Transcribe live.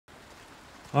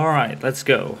Alright, let's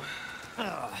go.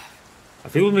 I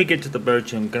think when we get to the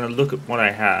merchant, I'm going to look at what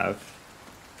I have.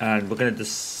 And we're going to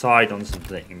decide on some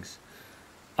things.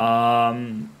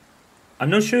 I'm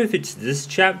not sure if it's this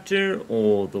chapter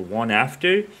or the one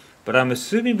after. But I'm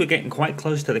assuming we're getting quite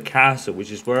close to the castle,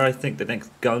 which is where I think the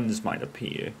next guns might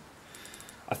appear.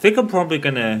 I think I'm probably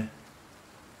going to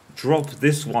drop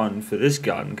this one for this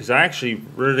gun, because I actually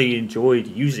really enjoyed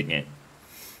using it.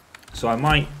 So I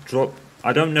might drop...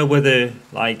 I don't know whether,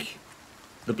 like,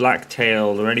 the black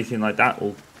tail or anything like that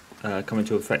will come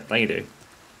into effect later.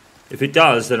 If it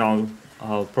does, then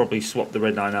I'll probably swap the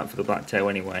red 9 out for the black tail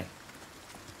anyway.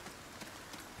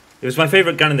 It was my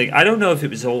favourite gun in the... I don't know if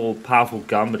it was an all-powerful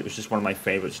gun, but it was just one of my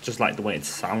favourites. Just like the way it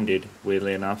sounded,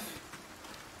 weirdly enough.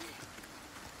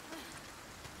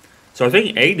 So I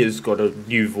think Ada's got a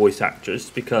new voice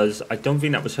actress, because I don't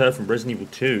think that was her from Resident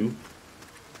Evil 2.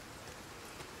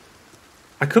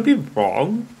 I could be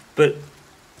wrong, but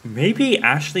maybe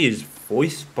Ashley is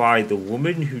voiced by the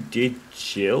woman who did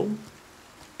Jill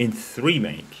in 3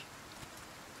 Remake.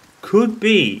 Could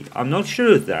be. I'm not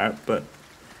sure of that, but...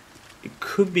 it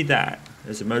could be that.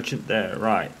 There's a merchant there.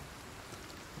 Right.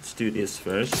 Let's do this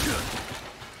first.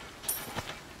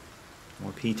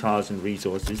 More PTARs and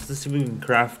resources. Let's see if we can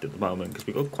craft at the moment, because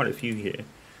we've got quite a few here.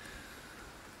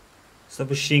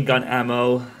 Submachine gun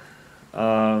ammo.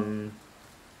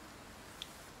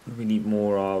 What do we need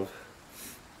more of?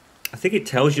 I think it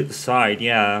tells you at the side,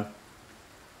 yeah.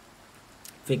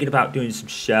 Thinking about doing some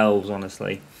shelves,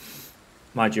 honestly.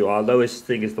 Mind you, our lowest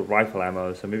thing is the rifle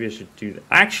ammo, so maybe I should do that.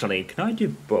 Actually, can I do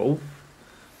both?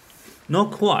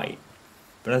 Not quite,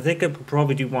 but I think I could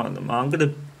probably do one of them. I'm going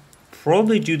to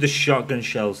probably do the shotgun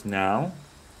shells now.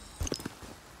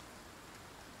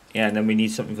 Yeah, and then we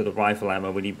need something for the rifle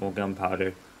ammo. We need more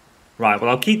gunpowder. Right,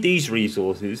 well, I'll keep these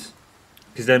resources,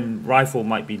 because then rifle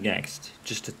might be next,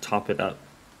 just to top it up.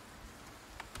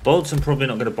 Bolts I'm probably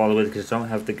not going to bother with, because I don't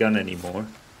have the gun anymore.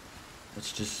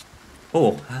 Let's just...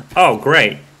 Oh,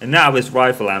 great. And now it's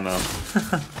rifle ammo.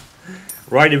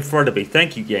 Right in front of me.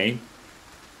 Thank you, game.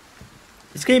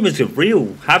 This game is a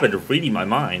real habit of reading my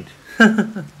mind.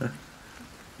 Hello,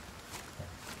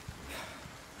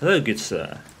 good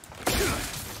sir.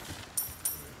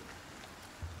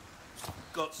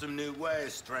 Got some new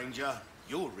wares, stranger.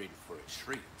 You're in for a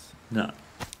treat. No.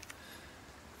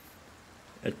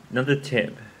 Another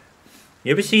tip.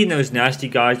 You ever seen those nasty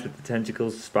guys with the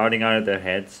tentacles spouting out of their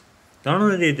heads? Not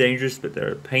only are they dangerous, but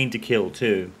they're a pain to kill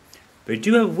too. They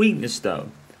do have a weakness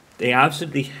though. They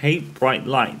absolutely hate bright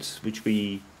lights, which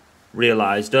we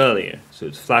realized earlier. So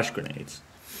it's flash grenades.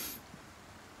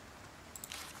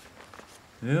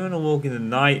 If you want to walk in the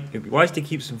night, it'd be wise to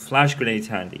keep some flash grenades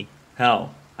handy.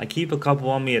 Hell, I keep a couple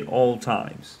on me at all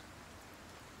times.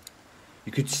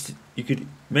 You could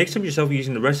make some yourself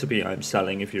using the recipe I'm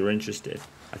selling if you're interested.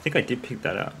 I think I did pick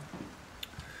that up.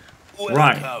 Welcome.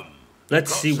 Right.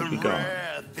 Let's see what we got.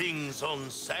 Rare things on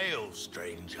sale,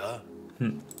 stranger.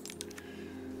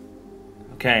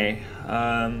 Okay.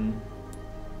 So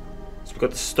we've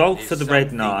got the stock for the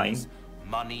red 9.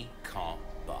 Money can't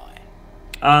buy.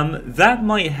 That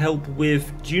might help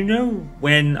with... Do you know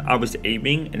when I was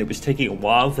aiming and it was taking a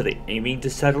while for the aiming to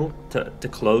settle, to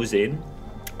close in?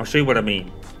 I'll show you what I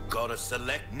mean. Gotta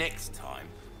select next time.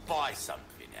 Buy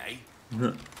something, eh?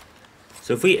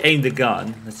 So if we aim the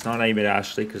gun, let's not aim at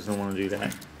Ashley because I don't want to do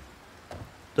that.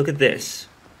 Look at this,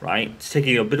 right? It's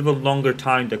taking a bit of a longer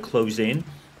time to close in.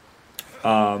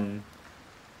 I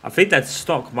think that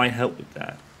stock might help with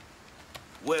that.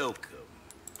 Welcome.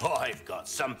 I've got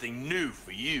something new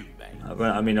for you, mate.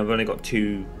 I mean, I've only got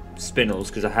 2 spinels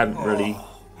because I haven't really...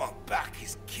 My back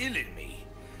is killing me.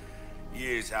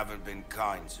 Years haven't been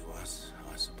kind to us,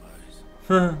 I suppose.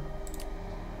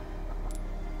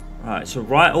 Right, so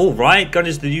riot gun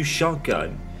is the new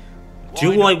shotgun.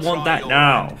 Do I want that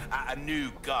now? A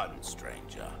new gun,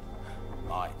 stranger.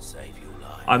 Might save your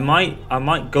life. I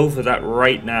might go for that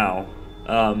right now,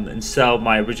 and sell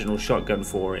my original shotgun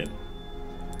for it.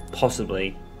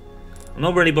 Possibly. I'm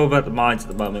not really bothered about the mines at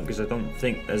the moment because I don't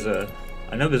think there's a...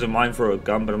 I know there's a mine for a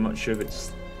gun, but I'm not sure if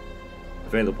it's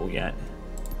available yet.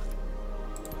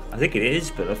 I think it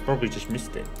is, but I've probably just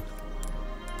missed it.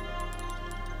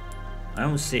 I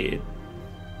don't see it.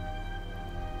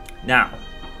 Now,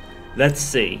 let's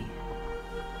see.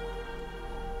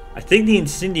 I think the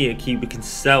incendiary key we can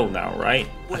sell now, right?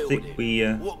 I think we...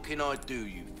 What can I do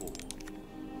you for?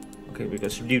 Okay, we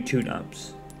got some new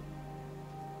tune-ups.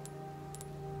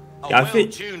 A Yeah, I think...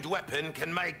 well-tuned weapon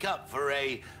can make up for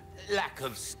a lack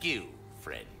of skill,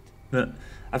 friend.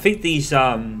 I think these,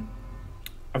 I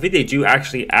think they do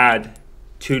actually add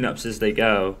tune-ups as they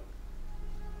go.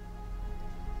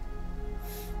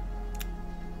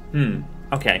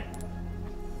 Okay.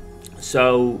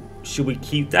 So, should we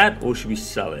keep that or should we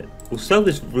sell it? We'll sell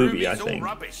this ruby, I Ruby's think. all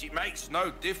rubbish. It makes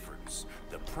no difference.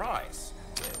 The price.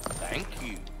 Well, thank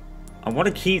you. I want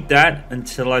to keep that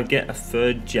until I get a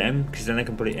third gem, because then I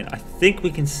can put it in. I think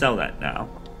we can sell that now.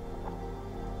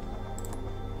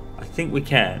 I think we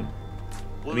can.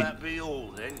 Will that be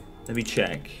all then? Let me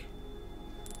check.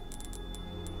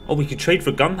 Oh, we could trade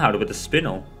for gunpowder with a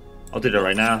spinel. I'll do that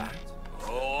right now.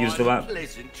 Oh, Use the map.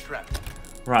 pleasant trap.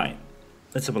 Right.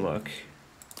 Let's have a look.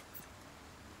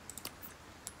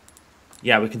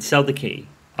 Yeah, we can sell the key.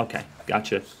 Okay,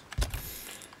 gotcha.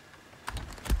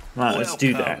 Right, let's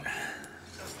do that.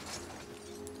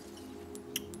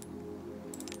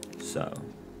 So,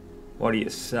 what are you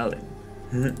selling?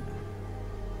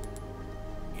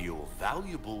 Your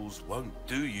valuables won't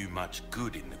do you much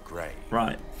good in the grave.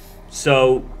 Right.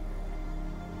 So,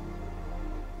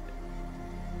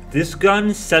 this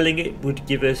gun, selling it would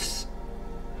give us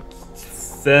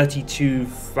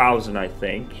 32,000, I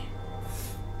think.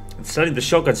 And selling the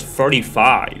shotgun's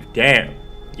 35. Damn.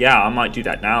 Yeah, I might do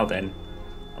that now then.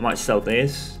 I might sell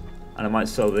this, and I might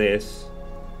sell this.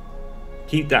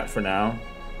 Keep that for now.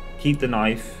 Keep the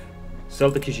knife.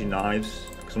 Sell the kitchen knives,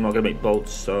 because I'm not going to make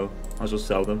bolts, so I might as well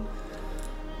sell them.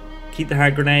 Keep the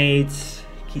hand grenades.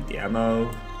 Keep the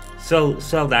ammo. Sell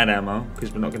that ammo,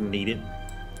 because we're not going to need it.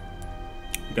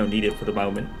 We don't need it for the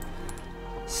moment.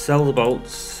 Sell the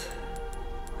bolts,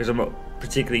 because I'm not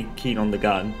particularly keen on the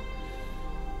gun.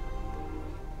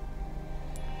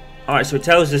 Alright, so it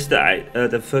tells us that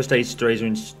the first aid sprays are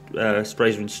in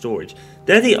storage.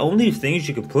 They're the only things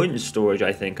you can put in storage,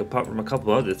 I think, apart from a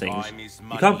couple other things.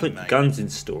 You can't put guns in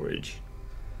storage.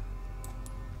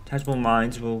 Attachable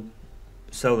mines, we'll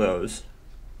sell those.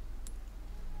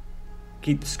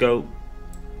 Keep the scope.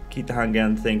 Keep the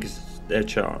handgun thing, because they're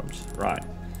charms. Right.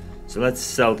 So let's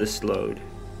sell this load.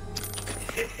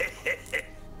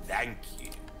 Thank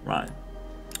you. Right.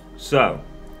 So,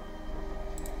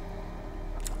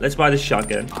 let's buy the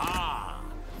shotgun. Ah,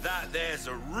 that there's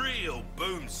a real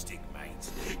boomstick, mate.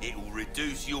 It will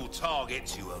reduce your target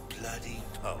to a bloody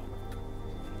pulp.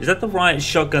 Is that the right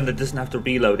shotgun that doesn't have to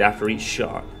reload after each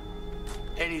shot?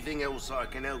 Anything else I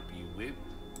can help you with?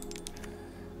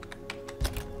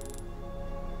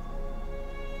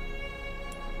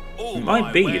 All It might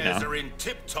my be, you wares know. are in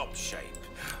tip-top shape,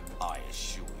 I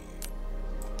assure you.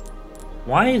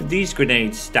 Why are these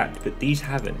grenades stacked, but these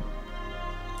haven't?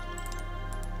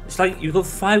 It's like you've got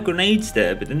 5 grenades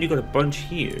there, but then you've got a bunch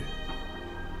here.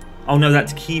 Oh no,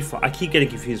 that's key 5. I keep getting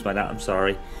confused by that, I'm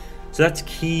sorry. So that's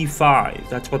key 5.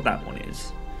 That's what that one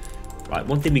is. Right,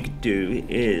 one thing we could do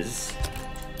is...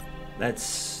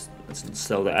 Let's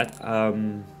sell that.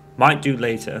 Might do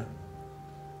later.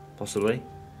 Possibly.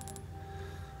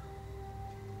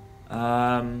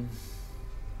 Right,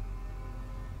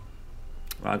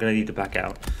 I'm gonna need to back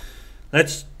out.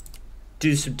 Let's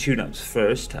do some tune-ups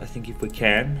first, I think, if we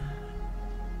can.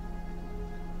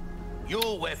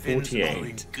 Your weapons 48. are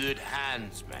in good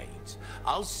hands, mate.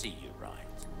 I'll see you right.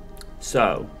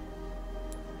 So,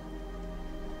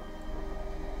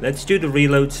 let's do the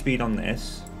reload speed on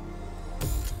this.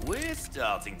 We're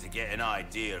starting to get an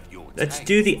idea of your Let's taste.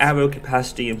 do the ammo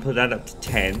capacity and put that up to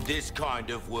 10. This kind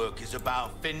of work is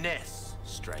about finesse,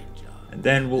 stranger. And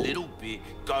then A we'll little bit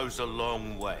goes a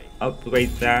long way. upgrade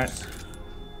that.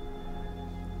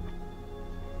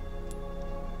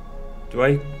 Do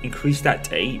I increase that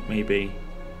to 8 maybe?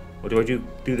 Or do I do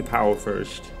the power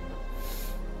first?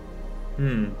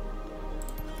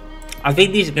 I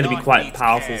think these are going to be Life quite needs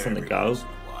powerful care from the every go. once in a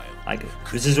while. Like,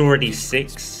 this is already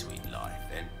 6. Between life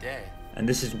and death. And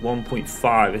this is 1.5.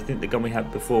 I think the gun we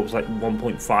had before was like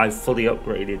 1.5 fully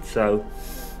upgraded, so...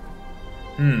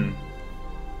 I'm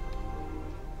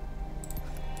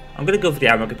going to go for the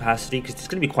ammo capacity, because it's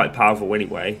going to be quite powerful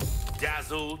anyway.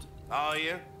 Dazzled, are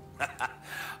you?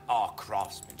 Our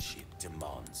craftsmanship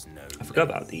demands no. I forgot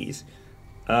about these.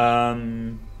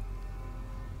 Do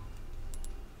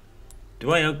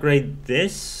I upgrade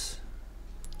this?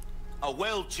 A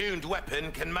well-tuned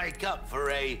weapon can make up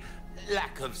for a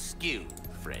lack of skill,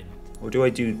 friend. Or do I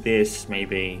do this,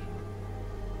 maybe?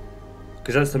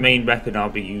 Because that's the main weapon I'll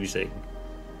be using.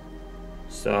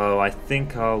 So I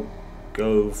think I'll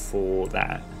go for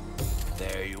that.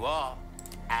 There you are,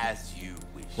 as you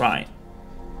wish. Right.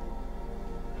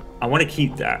 I want to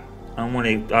keep that. I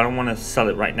don't want to sell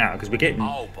it right now, because we're getting...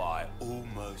 I'll buy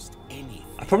almost anything.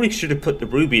 I probably should have put the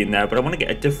ruby in there, but I want to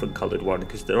get a different coloured one,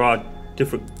 because there are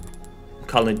different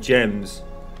coloured gems.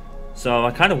 So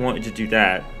I kind of wanted to do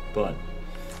that, but...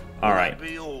 Alright.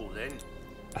 That'll be all then.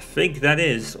 I think that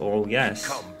is all, yes.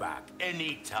 Come back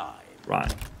anytime.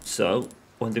 Right, so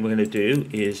one thing we're gonna do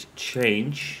is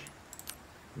change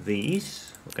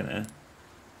these. We're gonna.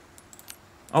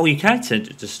 Oh, you can send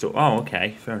it to store. Oh,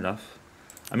 okay, fair enough.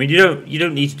 I mean, you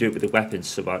don't need to do it with the weapons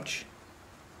so much.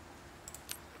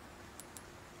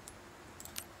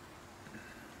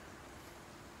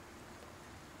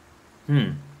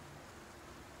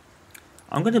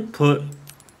 I'm gonna put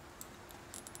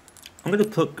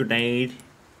grenade.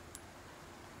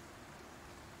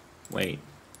 Wait.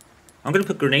 I'm gonna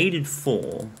put grenade in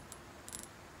 4.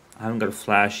 I haven't got a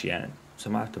flash yet, so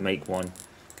I'm gonna have to make one.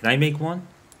 Can I make one?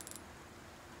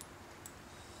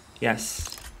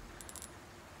 Yes.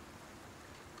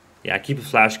 Yeah, keep a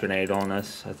flash grenade on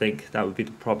us. I think that would be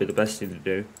probably the best thing to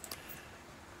do.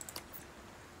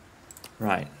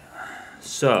 Right.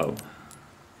 So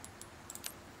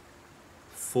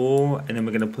 4, and then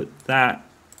we're gonna put that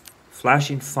flash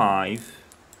in 5,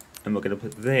 and we're gonna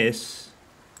put this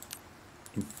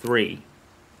in 3.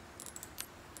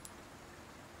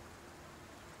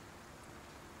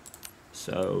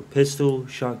 So pistol,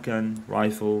 shotgun,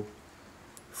 rifle,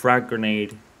 frag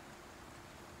grenade.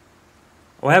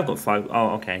 Oh, I have got 5.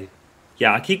 Oh, okay.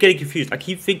 Yeah, I keep getting confused. I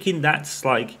keep thinking that's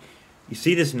like, you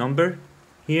see this number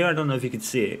here? I don't know if you can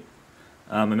see it.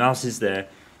 My mouse is there.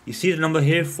 You see the number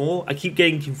here, 4? I keep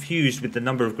getting confused with the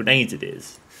number of grenades it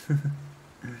is.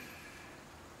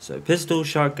 So pistol,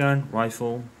 shotgun,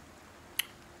 rifle.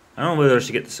 I don't know whether I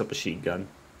should get the submachine gun.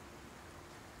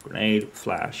 Grenade,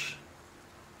 flash.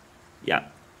 Yeah,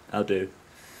 I'll do.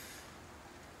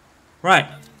 Right,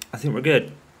 I think we're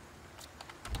good.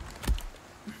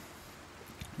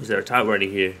 Is there a tile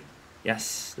ready here?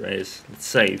 Yes, there is. Let's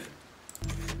save.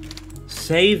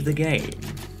 Save the game.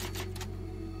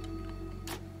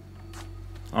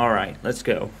 Alright, let's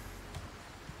go.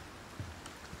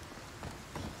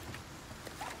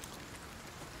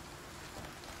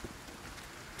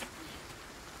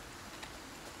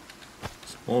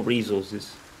 Some more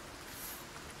resources.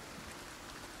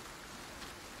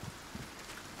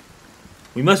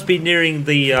 We must be nearing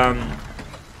the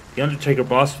Undertaker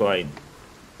boss fight.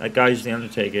 That guy's the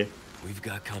Undertaker. We've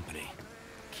got company.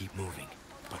 Keep moving,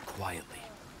 but quietly.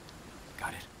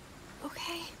 Got it?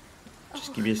 Okay.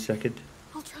 Just give me a second.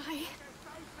 I'll try.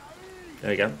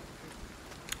 There we go.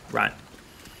 Right.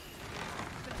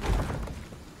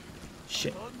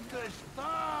 Shit.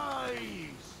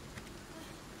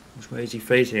 Which way is he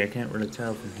facing? I can't really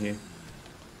tell from here.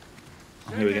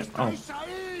 Oh, here we go. Oh.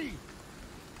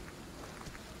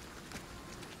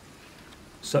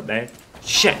 What's up, man?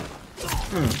 Shit!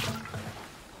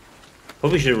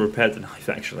 Probably should have repaired the knife,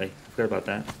 actually. I forgot about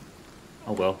that.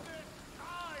 Oh well.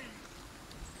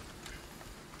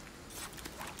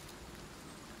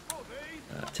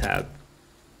 Tab.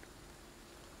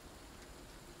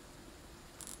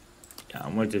 Yeah,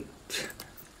 I'm going to...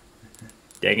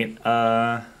 Dang it.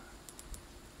 Go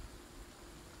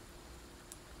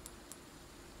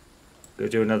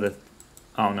do another...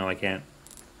 Oh, no, I can't.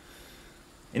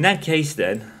 In that case,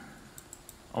 then...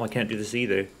 Oh, I can't do this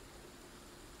either.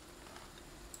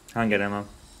 Handgun ammo.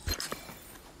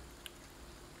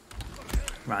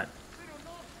 Right.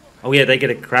 Oh, yeah, they get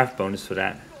a craft bonus for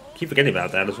that. Keep forgetting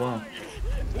about that as well.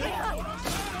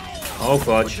 Oh,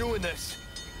 fudge.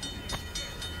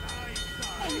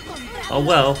 Oh,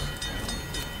 well.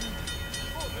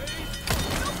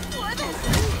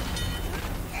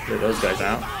 Get those guys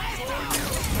out.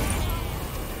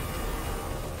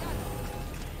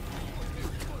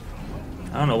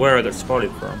 I don't know where I got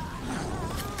spotted from.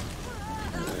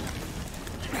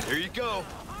 Here you go.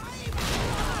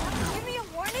 Give me a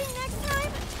warning next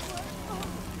time?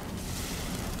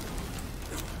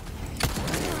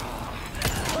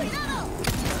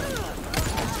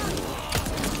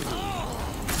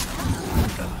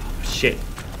 Shit.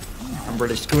 I'm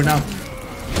really screwing up.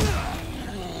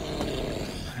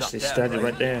 They started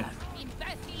right there.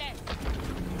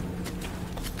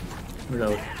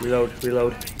 Reload, reload,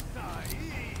 reload.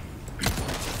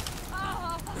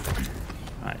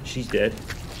 Alright, she's dead.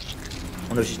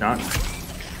 Oh no, she's not.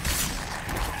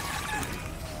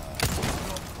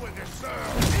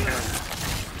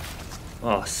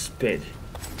 Oh, spit.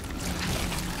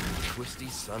 Twisty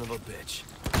son of a bitch.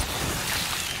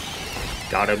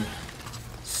 Got him.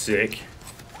 Sick.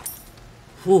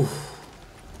 Whew.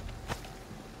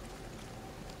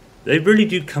 They really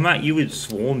do come at you with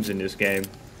swarms in this game.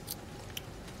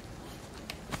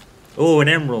 Oh, an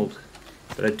emerald.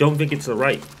 But I don't think it's the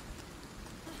right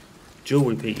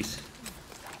jewelry piece.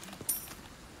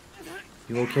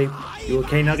 You okay? You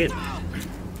okay, Nugget?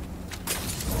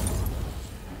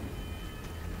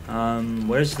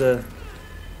 Where's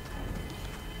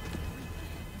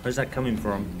that coming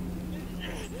from?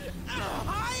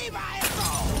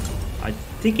 I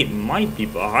think it might be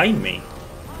behind me.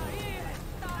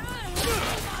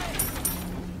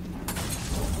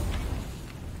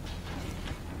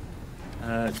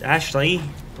 Ashley,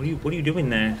 what are you doing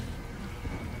there?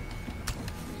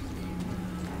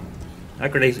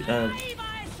 That grenade,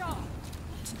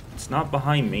 it's not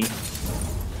behind me. I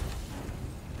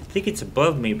think it's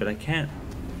above me, but I can't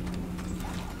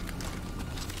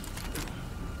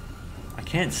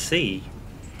see.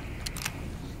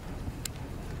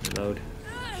 Reload.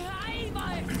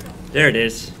 There it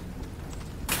is.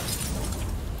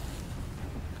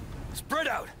 Spread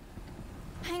out.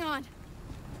 Hang on.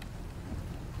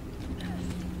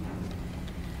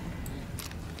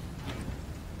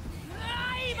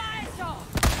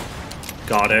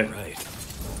 Got her. Right.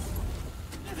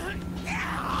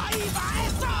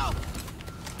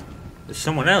 There's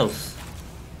someone else.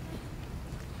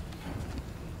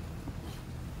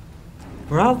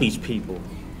 Where are these people?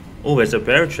 Oh, there's a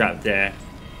bear trap there.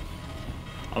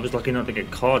 I was lucky not to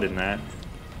get caught in that.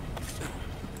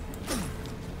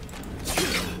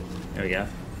 There we go.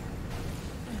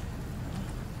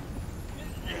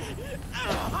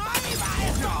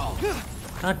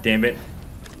 God damn it.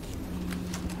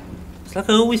 It's like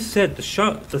I always said, the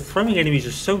throwing enemies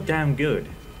are so damn good.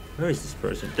 Where is this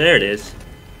person? There it is.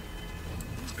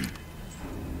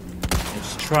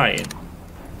 Let's try it.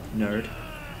 Nerd.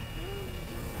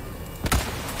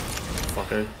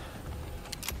 Fucker.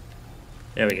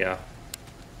 There we go.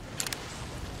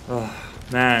 Oh,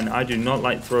 man, I do not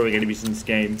like throwing enemies in this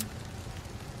game.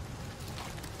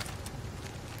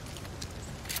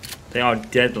 They are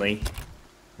deadly.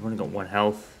 I've only got 1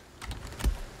 health.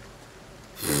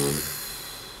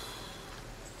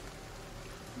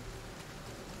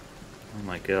 Oh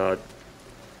my god.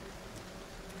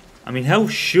 I mean,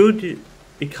 health should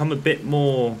become a bit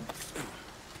more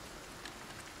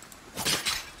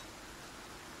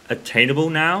attainable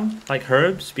now, like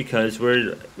herbs, because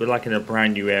we're like in a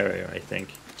brand new area, I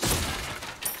think.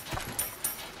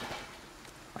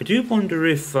 I do wonder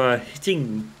if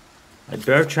hitting like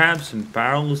bear traps and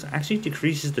barrels actually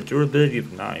decreases the durability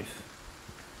of the knife.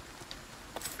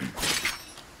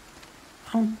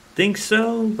 I don't think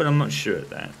so, but I'm not sure of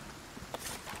that.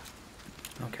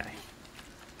 Okay.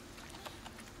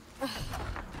 We're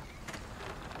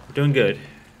doing good.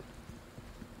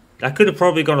 That could have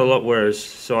probably gone a lot worse,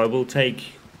 so I will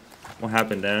take what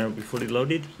happened there. Are we fully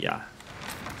loaded? Yeah.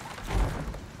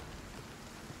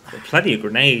 There are plenty of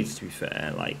grenades, to be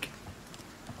fair, like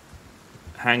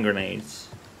hand grenades.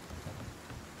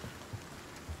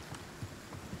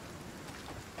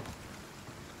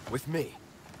 With me.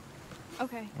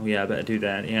 Okay. Oh yeah, I better do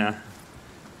that, yeah.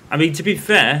 I mean, to be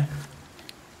fair...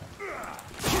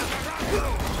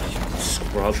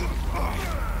 Scrub.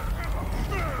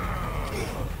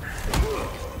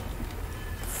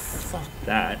 Fuck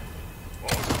that.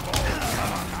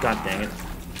 God dang it.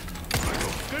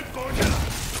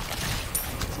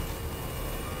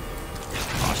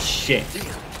 Oh shit.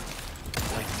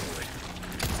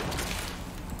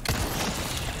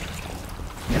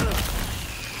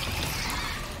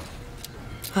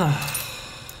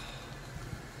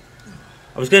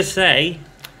 I was gonna say,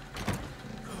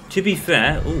 to be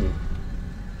fair, ooh,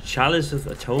 Chalice of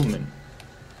Atonement,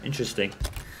 interesting.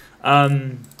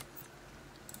 To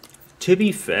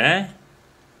be fair,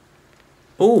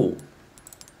 ooh,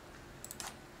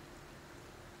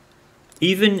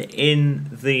 even in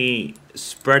the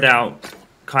spread out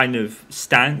kind of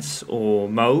stance or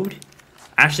mode,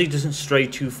 Ashley doesn't stray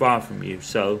too far from you,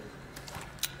 so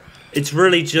it's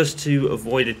really just to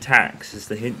avoid attacks, as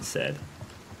the hint said.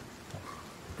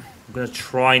 I'm going to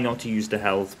try not to use the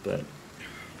health, but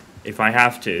if I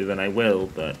have to, then I will,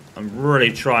 but I'm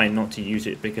really trying not to use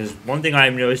it, because one thing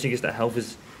I'm noticing is that health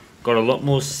has got a lot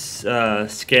more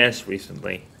scarce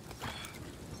recently.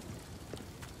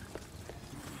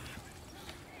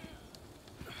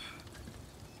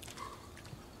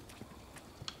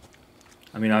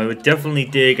 I mean, I would definitely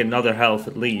dig another health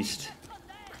at least.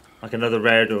 Like another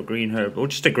red or green herb, or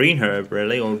just a green herb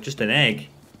really, or just an egg.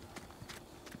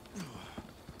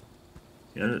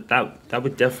 You know, that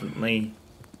would definitely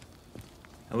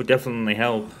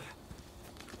help.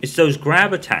 It's those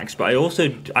grab attacks, but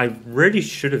I really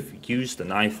should have used the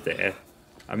knife there.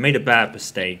 I made a bad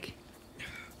mistake.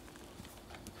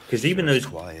 Because even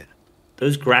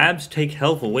those grabs take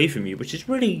health away from you, which is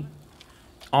really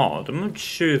odd. I'm not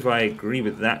sure if I agree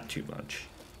with that too much.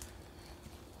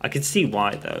 I can see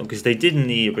why though, because they did in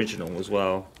the original as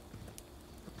well.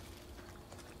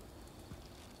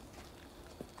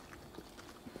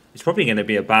 It's probably going to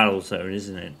be a battle zone,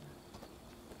 isn't it?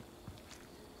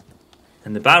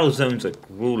 And the battle zones are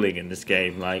grueling in this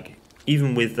game. Like,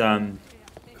 even with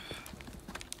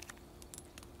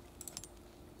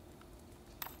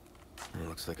It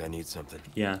looks like I need something.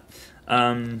 yeah,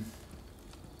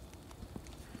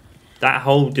 that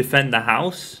whole defend the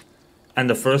house and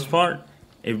the first part,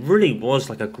 it really was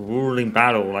like a grueling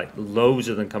battle, like loads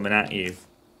of them coming at you.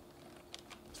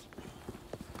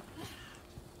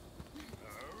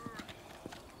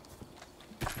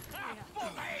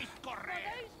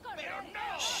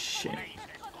 Shit.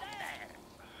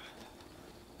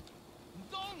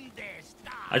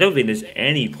 I don't think there's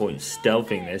any point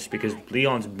stealthing this because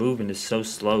Leon's movement is so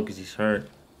slow because he's hurt.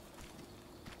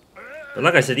 But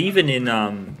like I said, even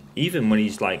in even when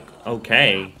he's like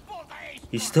okay,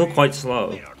 he's still quite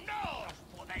slow.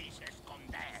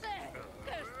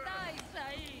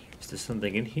 Is there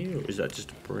something in here, or is that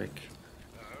just a brick?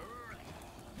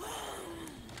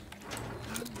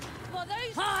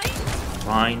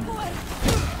 Fine.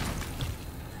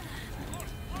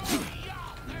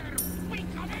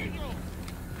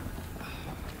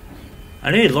 I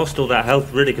nearly lost all that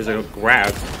health really because I got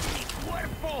grabbed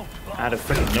out of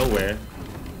freaking nowhere.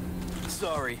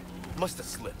 Sorry, must have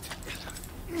slipped.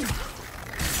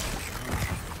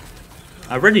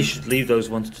 I really should leave those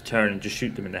ones to turn and just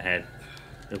shoot them in the head.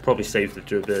 It'll probably save the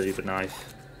durability of the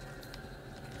knife.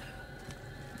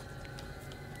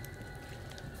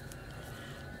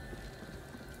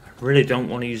 I really don't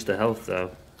want to use the health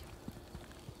though.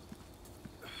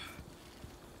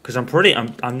 Because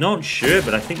I'm not sure,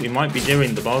 but I think we might be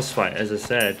nearing the boss fight, as I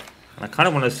said. And I kind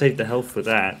of want to save the health for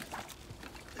that.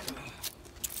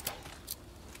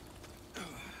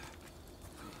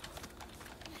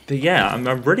 But yeah, I'm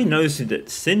really noticing that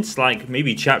since like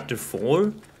maybe chapter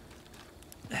 4,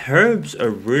 herbs are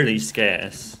really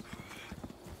scarce.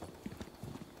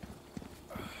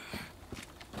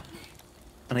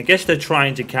 And I guess they're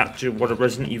trying to capture what a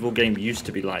Resident Evil game used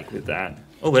to be like with that.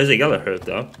 Oh, there's a yellow herb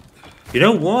though. You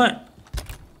know what?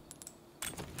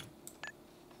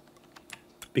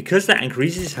 Because that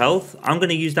increases health, I'm going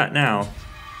to use that now.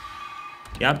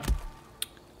 Yep.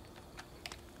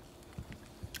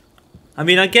 I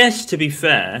mean, I guess to be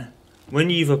fair, when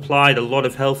you've applied a lot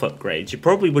of health upgrades, you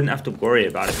probably wouldn't have to worry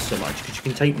about it so much because you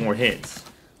can take more hits.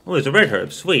 Oh, there's a red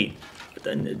herb, sweet. But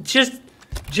then just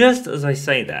as I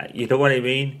say that, you know what I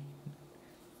mean?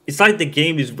 It's like the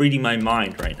game is reading my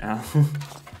mind right now.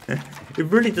 It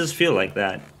really does feel like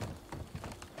that.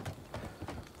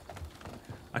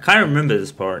 I kind of remember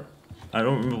this part. I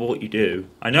don't remember what you do.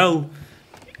 I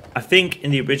think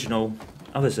in the original...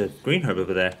 Oh, there's a green herb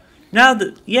over there. Now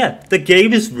that, yeah, the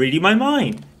game is reading my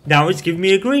mind. Now it's giving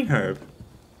me a green herb.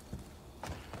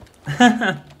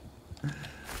 I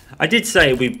did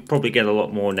say we probably get a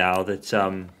lot more now that,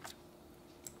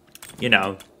 you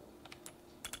know...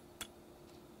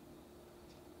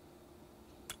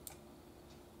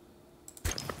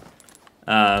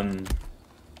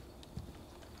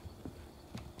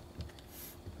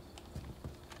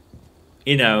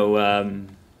 you know,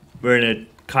 we're in a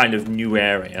kind of new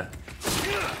area.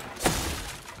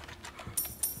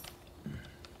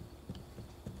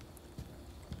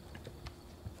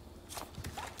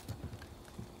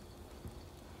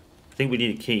 I think we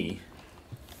need a key.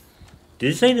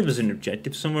 Did it say there was an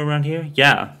objective somewhere around here?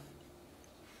 Yeah.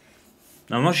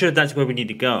 I'm not sure if that's where we need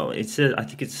to go. It says, I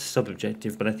think it's a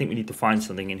sub-objective, but I think we need to find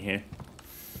something in here.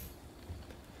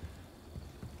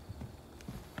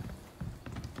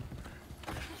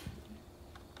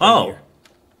 Oh,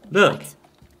 look.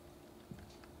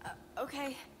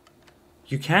 Okay.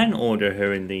 You can order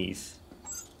her in these.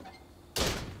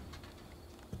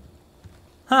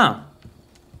 Huh.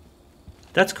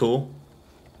 That's cool.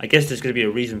 I guess there's going to be a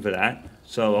reason for that.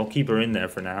 So I'll keep her in there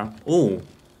for now. Ooh.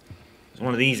 There's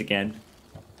one of these again.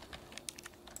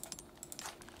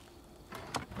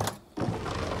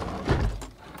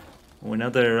 Oh,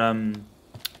 another,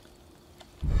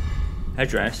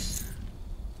 headdress.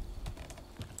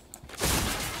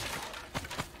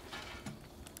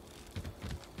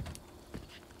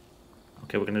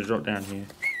 Okay, we're gonna drop down here.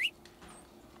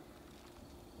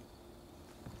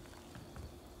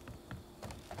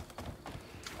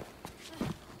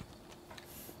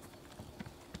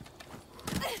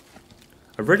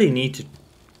 I really need to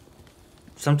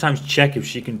sometimes check if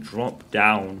she can drop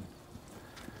down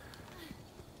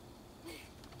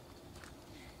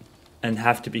and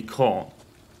have to be caught.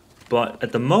 But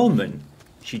at the moment,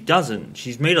 she doesn't.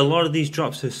 She's made a lot of these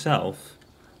drops herself.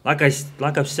 Like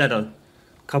I've said a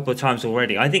couple of times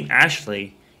already, I think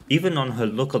Ashley, even on her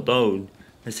look alone,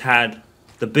 has had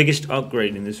the biggest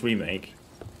upgrade in this remake.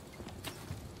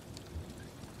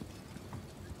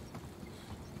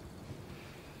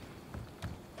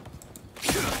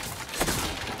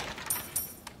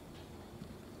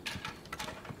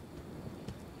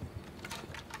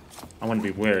 I want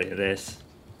to be wary of this.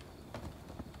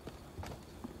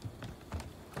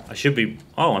 I should be...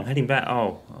 Oh, I'm heading back.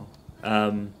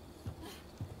 I'm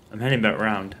heading back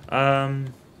around.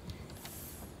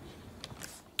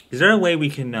 Is there a way we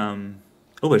can...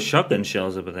 Oh, there's shotgun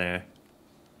shells over there.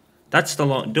 That's the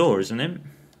locked door, isn't it?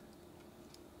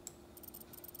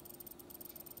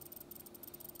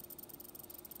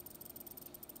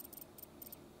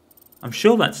 I'm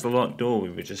sure that's the locked door we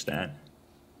were just at.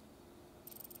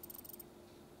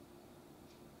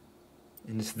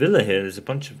 In this villa here, there's a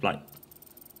bunch of, like,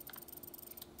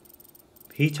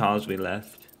 petals we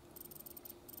left.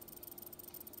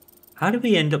 How did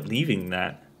we end up leaving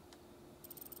that?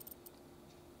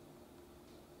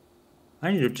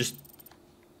 I need to just...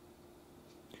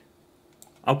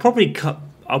 I'll probably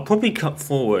cut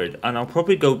forward, and I'll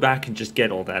probably go back and just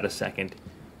get all that a second.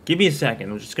 Give me a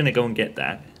second, I'm just gonna go and get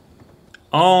that.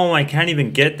 Oh, I can't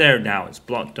even get there now. It's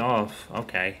blocked off.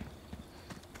 Okay.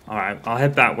 Alright, I'll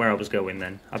head back where I was going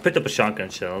then. I picked up a shotgun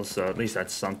shell, so at least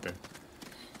that's something.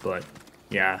 But,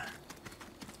 yeah.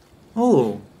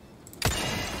 Oh.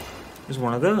 There's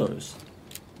one of those.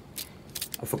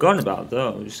 I've forgotten about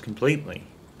those completely.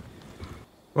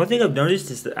 One thing I've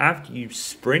noticed is that after you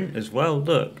sprint as well,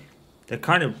 look. They're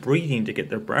kind of breathing to get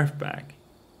their breath back.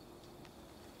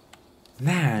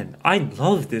 Man, I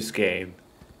love this game.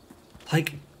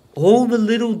 Like, all the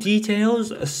little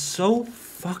details are so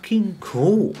fucking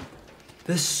cool.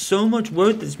 There's so much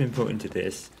work that's been put into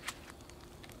this.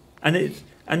 And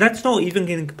that's not even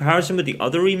in comparison with the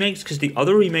other remakes, because the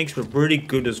other remakes were really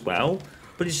good as well.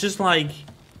 But it's just like,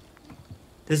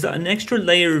 there's an extra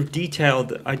layer of detail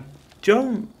that I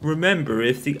don't remember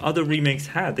if the other remakes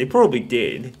had. They probably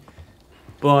did.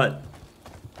 But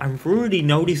I'm really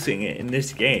noticing it in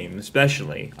this game,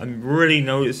 especially. I'm really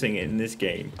noticing it in this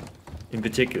game. In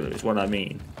particular, is what I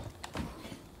mean.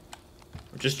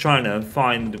 I'm just trying to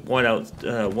find what else,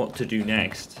 what to do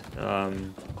next.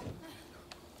 I'm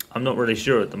not really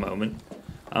sure at the moment.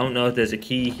 I don't know if there's a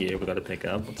key here we got to pick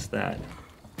up. What's that?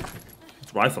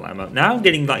 It's rifle ammo. Now I'm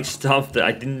getting like stuff that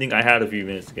I didn't think I had a few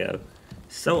minutes ago.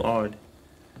 So odd.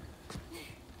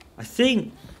 I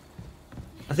think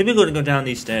we're going to go down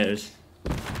these stairs.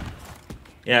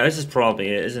 Yeah, this is probably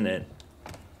it, isn't it?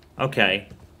 Okay.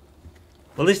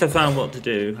 Well, at least I found what to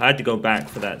do. I had to go back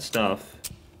for that stuff.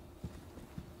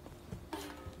 I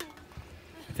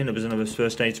think there was another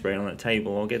first aid spray on that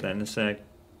table. I'll get that in a sec.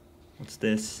 What's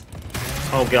this?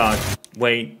 Oh god.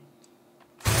 Wait.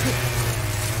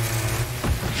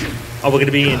 Oh, we're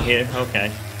gonna be in here. Okay.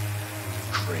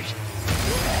 Great.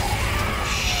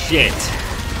 Shit.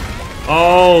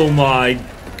 Oh my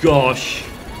gosh.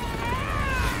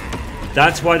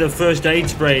 That's why the first aid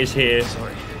spray is here.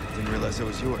 Sorry, didn't realize it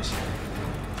was yours.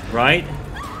 Right?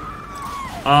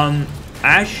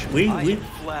 Ash, I am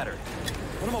flattered.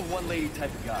 But I'm a one-lady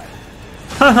type of guy.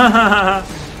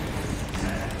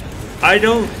 I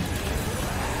don't...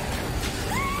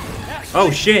 Oh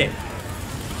shit.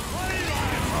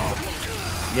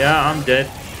 Yeah, I'm dead.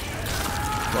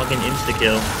 Fucking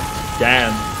insta-kill.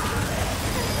 Damn.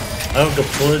 I got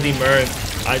completely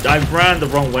murked. I ran the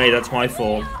wrong way, that's my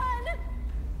fault.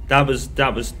 That was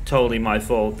totally my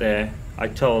fault there. I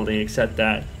totally accept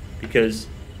that. Because,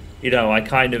 you know, I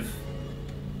kind of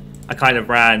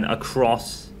ran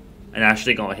across and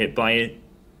actually got hit by it.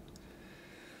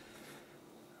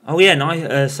 Oh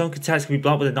yeah, some attacks can be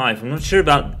blocked with a knife. I'm not sure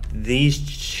about these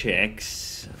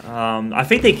chicks. I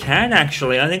think they can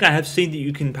actually. I think I have seen that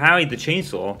you can parry the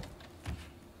chainsaw.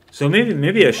 So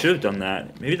maybe I should have done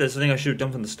that. Maybe that's something I should have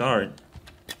done from the start.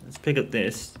 Let's pick up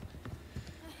this.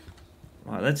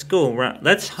 Alright, let's go around.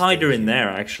 Let's hide her in there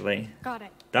actually. Got it.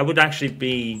 That would actually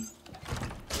be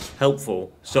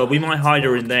helpful. So we might hide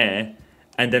her in there,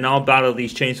 and then I'll battle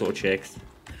these chainsaw chicks.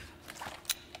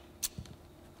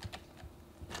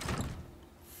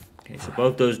 Okay, so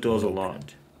both those doors are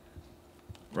locked.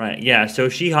 Right, yeah, so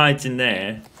she hides in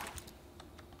there.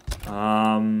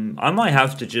 I might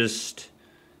have to just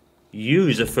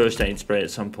use a first aid spray at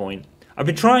some point. I've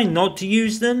been trying not to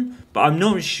use them, but I'm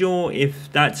not sure if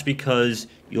that's because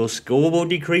your score will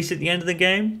decrease at the end of the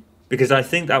game. Because I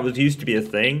think that was used to be a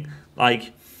thing.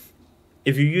 Like,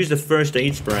 if you use the first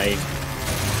aid spray,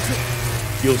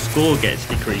 your score gets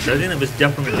decreased. I think that was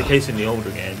definitely the case in the older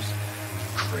games.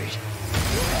 Great.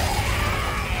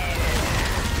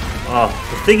 Oh,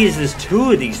 the thing is, there's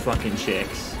two of these fucking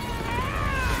chicks.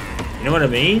 You know what I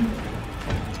mean?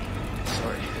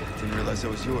 Sorry, didn't realize it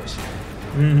was yours.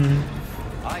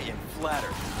 Mm-hmm. I am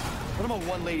flattered. But I'm a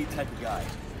one-lady type of guy.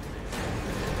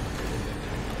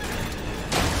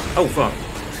 Oh, fuck.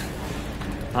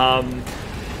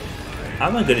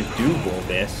 I'm not gonna do all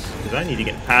this because I need to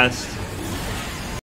get past